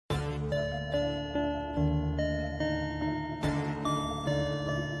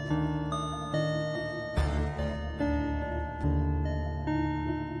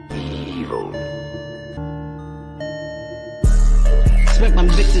Expect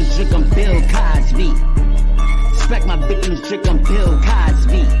my victims drink on Bill Cosby. Expect my victims drink on Bill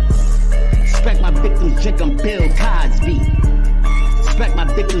Cosby. Expect my victims drink on Bill Cosby. Expect my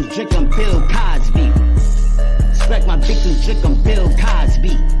victims drink on Bill Cosby. Expect my victims drink on Bill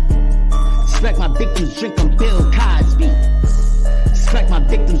Cosby. Expect my victims drink on Bill Cosby. Expect my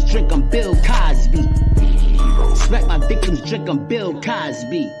victims drink on Bill Cosby. Expect my victims drink on Bill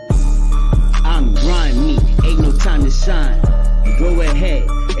Cosby. I'm grimy, ain't no time to shine. Go ahead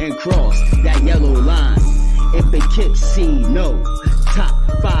and cross that yellow line. Imperfection, no, top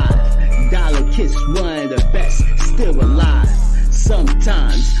 5. Dollakas, one of the best, still alive.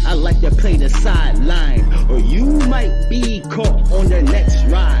 Sometimes I like to play the sideline, or you might be caught on the next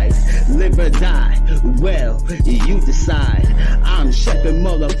ride. Live or die, well, you decide. I'm shepherd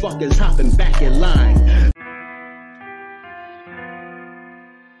motherfuckers hopping back in line.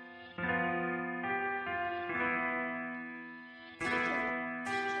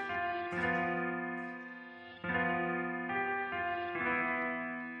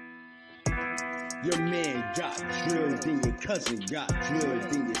 Your man got drilled, then your cousin got drilled,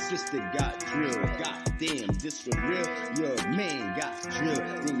 then your sister got drilled. Goddamn, this for real. Your man got drilled,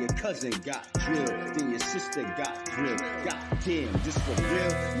 then your cousin got drilled, then your sister got drilled. Goddamn, this for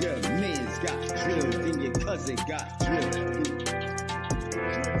real. Your man's got drilled, then your cousin got drilled.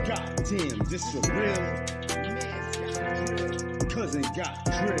 Goddamn, this for real. Cousin got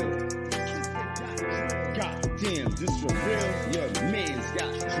drilled. Goddamn, this for real. Your man's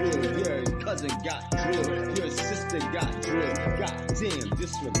got drilled. Your cousin got drilled. Your sister got drilled. Goddamn,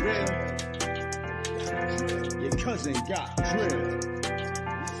 this for real. Your cousin got drilled.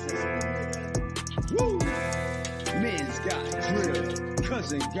 Woo! Man's got drilled.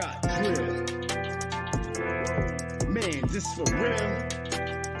 Cousin got drilled. Man, this for real.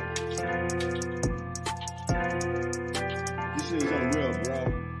 This shit is unreal, bro.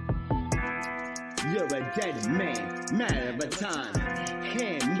 You're a dead man, matter of a time.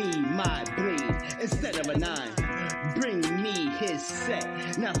 Hand me my blade instead of a 9. Bring me his set,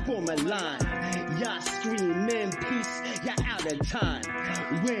 now form a line. Y'all scream in peace, y'all out of time.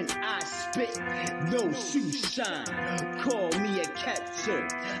 When I spit, no shoes shine. Call me a catcher,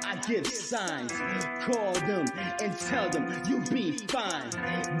 I give signs. Call them and tell them you be fine.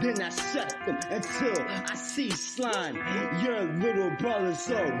 Then I shut them until I see slime. Your little brothers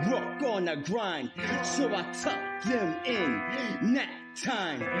are rock on the grind, so I tuck them in. Nap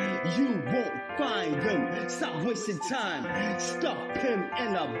time, you won't find them. Stop wasting time. Stuff him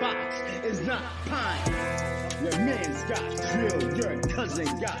in a box, it's not pine. Your man's got drilled, your cousin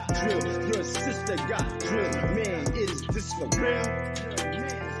got drilled, your sister got drilled. Man, is this for real?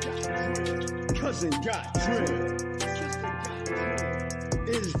 Cousin got drilled.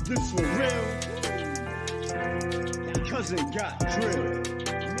 Is this for real? Cousin got drilled.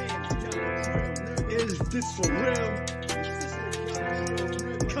 Is this for real?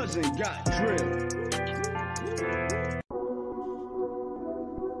 Cousin got drilled.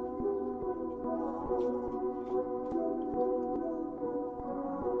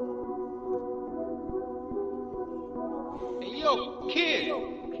 Hey, yo, kid.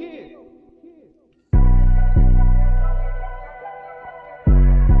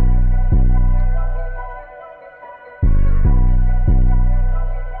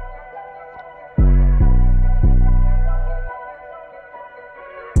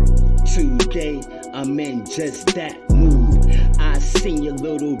 Today, I'm in just that mood. I seen your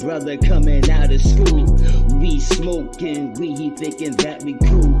little brother coming out of school. We smoking weed, he thinking that we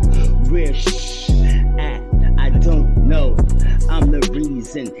cool. Where at? I don't know. I'm the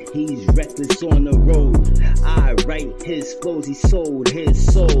reason he's reckless on the road. I write his flows, he sold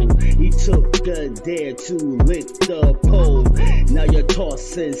his soul. He took the dare to lick the pole. Now you're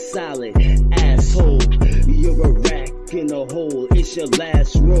tossing solid, asshole. You're a rack in a hole, it's your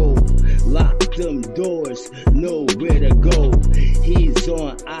last roll. Lock them doors, nowhere to go. He's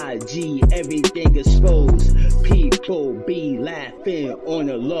on IG, everything exposed. People be laughing on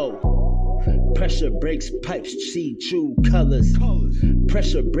the low. Pressure breaks pipes, you see true colors.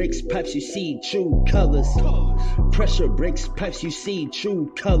 Pressure breaks pipes, you see true colors. Pressure breaks pipes, you see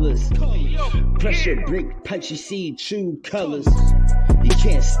true colors. Pressure break pipes, you see true colors. You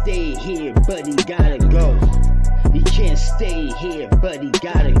can't stay here, but he gotta go. He can't stay here, but he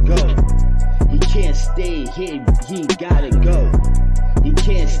gotta go. He can't stay here, he gotta go. He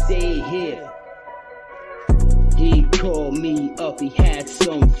can't stay here. He called me up, he had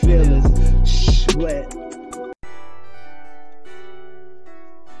some feelings. Sweat.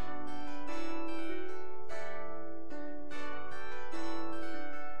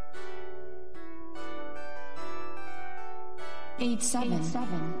 It's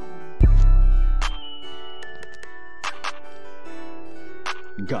 887.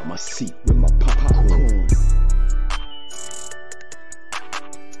 Got my seat with my popcorn.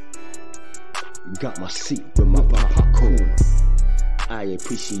 Got my seat with my popcorn. I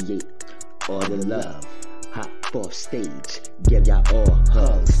appreciate all the love. Hop off stage, give y'all all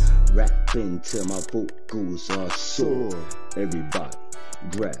hugs. Rapping till my vocals are sore. Everybody,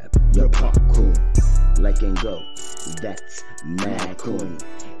 grab your popcorn. Like and go, that's mad corny.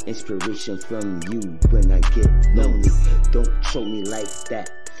 Inspiration from you when I get lonely. Don't show me like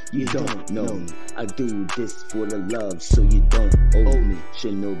that, you don't know me. I do this for the love, so you don't owe me.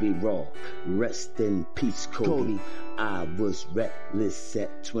 Shinobi Raw, rest in peace, Kobe. I was reckless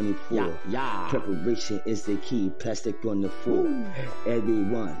at 24. Preparation is the key, plastic on the floor.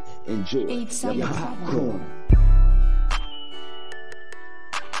 Everyone, enjoy your popcorn.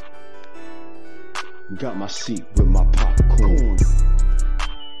 Got my seat with my popcorn.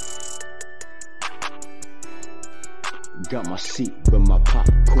 Got my seat with my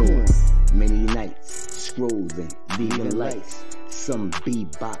popcorn. Many nights, scrolling, leaving lights. Some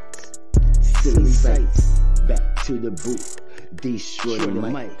beatbox, silly sights. Back to the booth, destroy the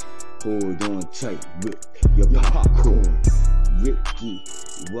mic. Hold on tight with your popcorn. Ricky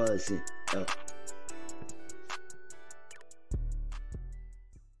wasn't a